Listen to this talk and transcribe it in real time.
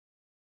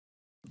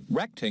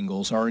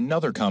Rectangles are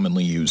another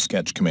commonly used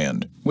sketch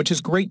command, which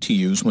is great to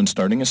use when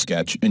starting a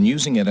sketch and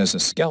using it as a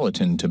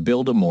skeleton to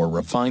build a more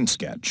refined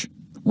sketch.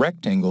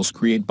 Rectangles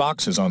create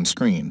boxes on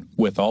screen,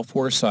 with all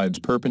four sides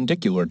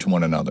perpendicular to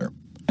one another,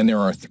 and there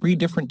are 3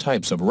 different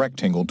types of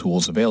rectangle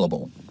tools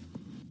available.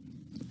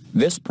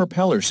 This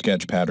propeller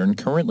sketch pattern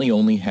currently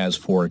only has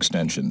 4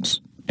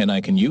 extensions, and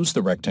I can use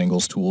the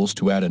rectangles tools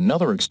to add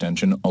another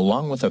extension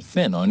along with a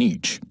fin on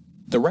each.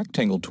 The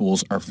rectangle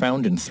tools are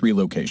found in 3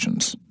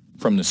 locations: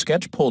 from the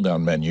Sketch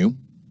pull-down menu,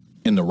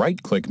 in the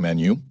right-click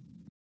menu,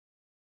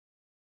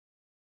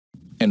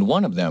 and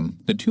one of them,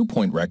 the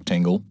 2-point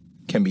rectangle,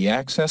 can be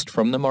accessed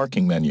from the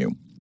marking menu.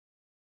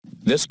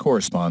 This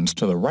corresponds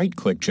to the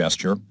right-click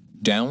gesture,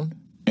 down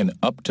and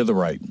up to the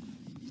right.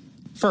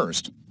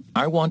 First,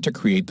 I want to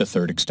create the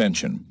 3rd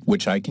extension,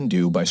 which I can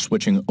do by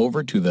switching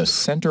over to the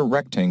center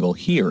rectangle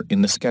here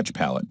in the Sketch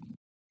palette.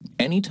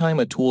 Anytime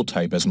a tool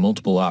type has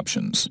multiple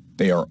options,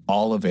 they are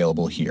all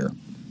available here.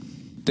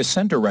 The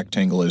center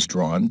rectangle is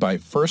drawn by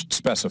first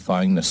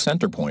specifying the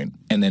center point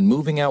and then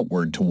moving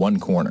outward to one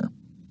corner.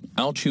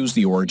 I'll choose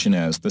the origin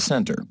as the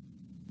center,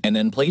 and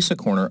then place a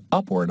corner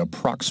upward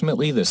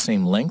approximately the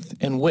same length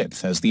and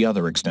width as the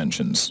other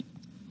extensions.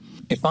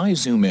 If I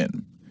zoom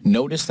in,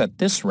 notice that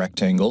this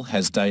rectangle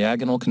has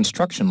diagonal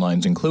construction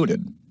lines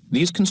included.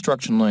 These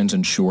construction lines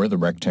ensure the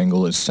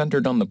rectangle is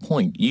centered on the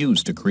point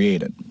used to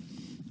create it.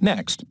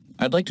 Next,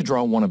 I'd like to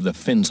draw one of the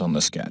fins on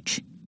the sketch.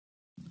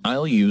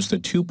 I'll use the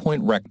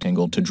 2-point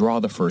rectangle to draw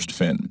the first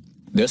fin.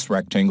 This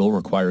rectangle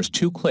requires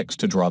 2 clicks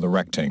to draw the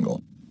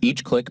rectangle,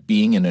 each click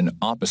being in an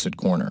opposite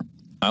corner.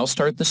 I'll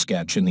start the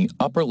sketch in the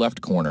upper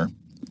left corner,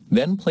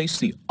 then place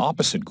the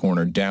opposite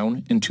corner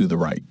down and to the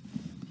right.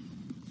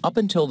 Up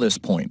until this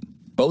point,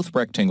 both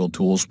rectangle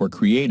tools were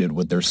created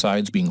with their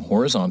sides being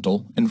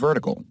horizontal and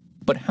vertical.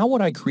 But how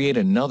would I create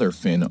another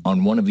fin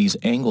on one of these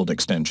angled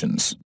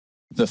extensions?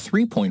 The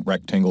 3-point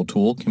rectangle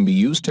tool can be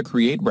used to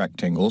create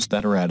rectangles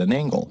that are at an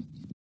angle.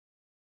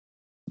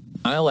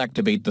 I'll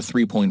activate the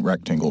 3-point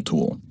rectangle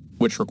tool,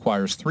 which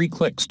requires 3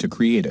 clicks to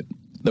create it.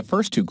 The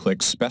first 2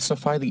 clicks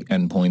specify the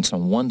endpoints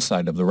on one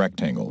side of the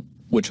rectangle,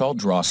 which I'll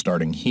draw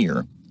starting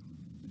here,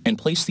 and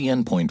place the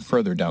endpoint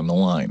further down the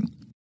line.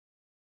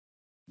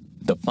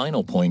 The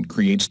final point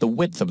creates the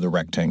width of the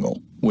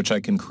rectangle, which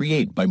I can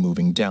create by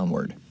moving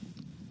downward.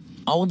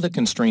 All of the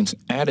constraints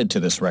added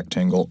to this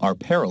rectangle are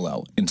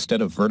parallel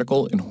instead of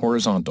vertical and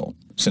horizontal,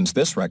 since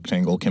this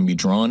rectangle can be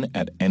drawn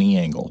at any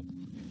angle.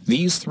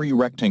 These 3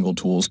 rectangle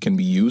tools can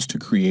be used to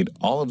create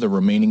all of the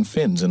remaining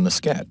fins in the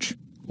sketch,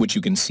 which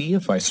you can see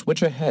if I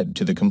switch ahead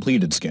to the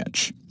completed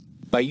sketch.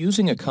 By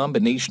using a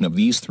combination of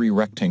these 3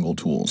 rectangle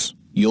tools,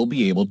 you'll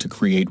be able to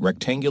create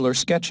rectangular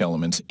sketch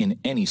elements in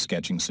any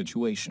sketching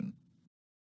situation.